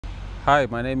Hi,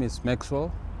 my name is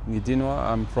Maxwell Ngidinwa.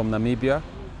 I'm from Namibia.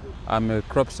 I'm a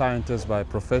crop scientist by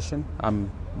profession.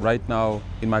 Right now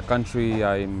in my country,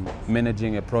 I'm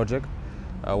managing a project,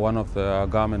 one of the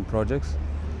garment projects.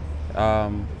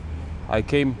 I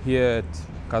came here at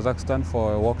Kazakhstan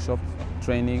for a workshop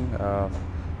training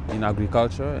in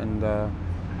agriculture,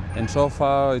 and so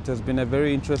far it has been a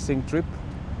very interesting trip.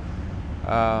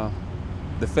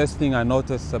 The first thing I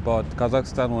noticed about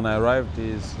Kazakhstan when I arrived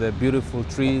is the beautiful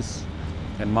trees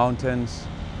and mountains,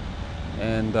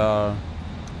 and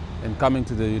coming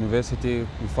to the university,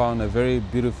 we found a very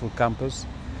beautiful campus,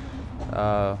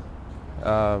 a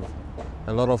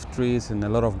lot of trees and a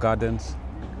lot of gardens,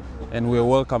 and we were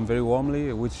welcomed very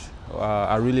warmly, which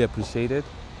I really appreciated.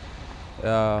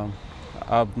 I'm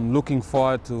looking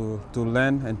forward to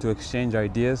learn and to exchange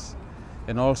ideas,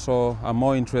 and also I'm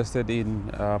more interested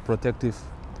in protective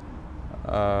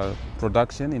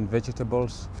production in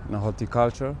vegetables and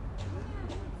horticulture.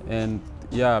 And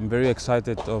yeah, I'm very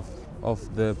excited of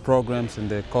the programs and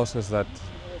the courses that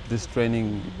this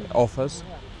training offers.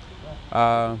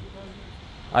 I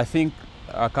think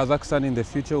Kazakhstan in the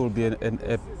future will be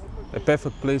a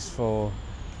perfect place for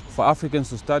Africans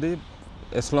to study,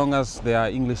 as long as they are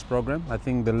English program. I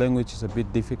think the language is a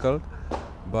bit difficult,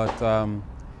 but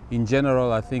in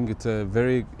general, I think it's a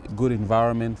very good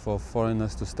environment for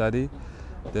foreigners to study.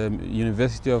 The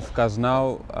University of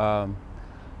KazNAU,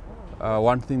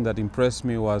 one thing that impressed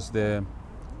me was the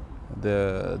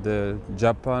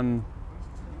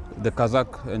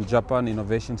Kazakh and Japan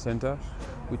Innovation Center,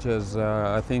 which has,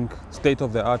 I think,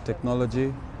 state-of-the-art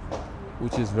technology,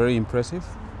 which is very impressive.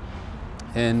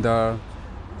 And I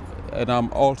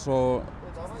also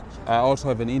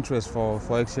have an interest for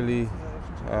actually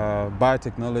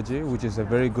biotechnology, which is a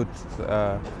very good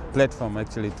platform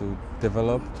actually to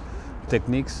develop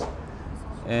techniques.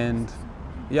 And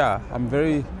yeah,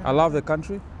 I love the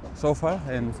country so far,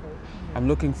 and I'm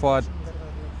looking forward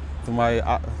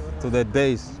to the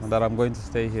days that I'm going to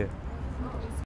stay here.